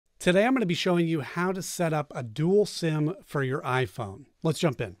Today I'm going to be showing you how to set up a dual SIM for your iPhone. Let's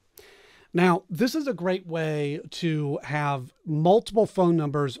jump in. Now, this is a great way to have multiple phone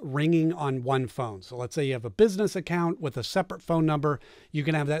numbers ringing on one phone. So let's say you have a business account with a separate phone number. You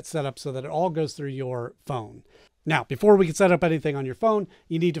can have that set up so that it all goes through your phone. Now, before we can set up anything on your phone,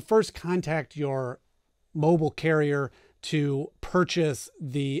 you need to first contact your mobile carrier to purchase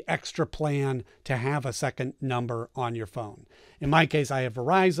the extra plan to have a second number on your phone. In my case, I have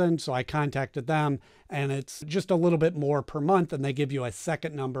Verizon, so I contacted them, and it's just a little bit more per month, and they give you a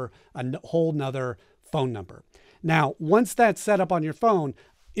second number, a whole nother phone number. Now, once that's set up on your phone,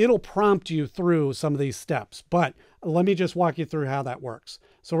 it'll prompt you through some of these steps, but let me just walk you through how that works.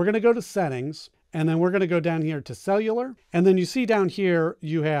 So we're going to go to settings, and then we're going to go down here to cellular, and then you see down here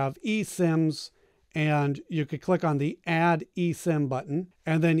you have eSIMs, and you could click on the add eSIM button.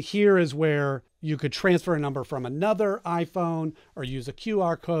 And then here is where you could transfer a number from another iPhone or use a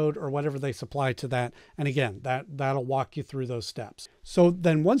QR code or whatever they supply to that. And again, that'll walk you through those steps. So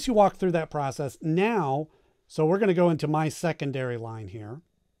then once you walk through that process, so we're going to go into my secondary line here.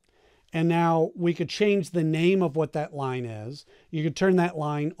 And now we could change the name of what that line is. You could turn that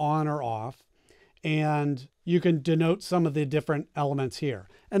line on or off, and you can denote some of the different elements here.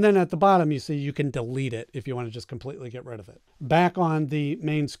 And then at the bottom, you see you can delete it if you want to just completely get rid of it. Back on the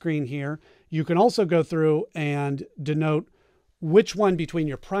main screen here, you can also go through and denote which one between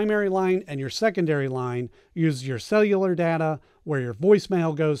your primary line and your secondary line use your cellular data, where your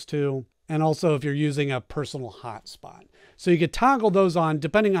voicemail goes to, and also if you're using a personal hotspot. So you could toggle those on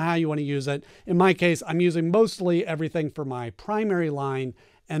depending on how you want to use it. In my case, I'm using mostly everything for my primary line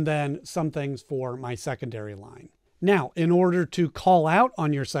and then some things for my secondary line. Now, in order to call out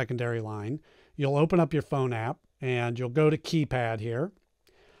on your secondary line, you'll open up your phone app and you'll go to keypad here,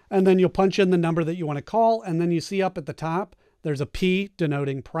 and then you'll punch in the number that you want to call. And then you see up at the top, there's a P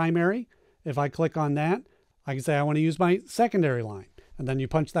denoting primary. If I click on that, I can say I want to use my secondary line, and then you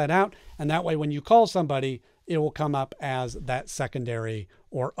punch that out. And that way, when you call somebody, it will come up as that secondary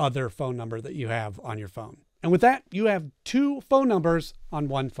or other phone number that you have on your phone. And with that, you have two phone numbers on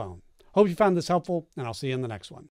one phone. Hope you found this helpful, and I'll see you in the next one.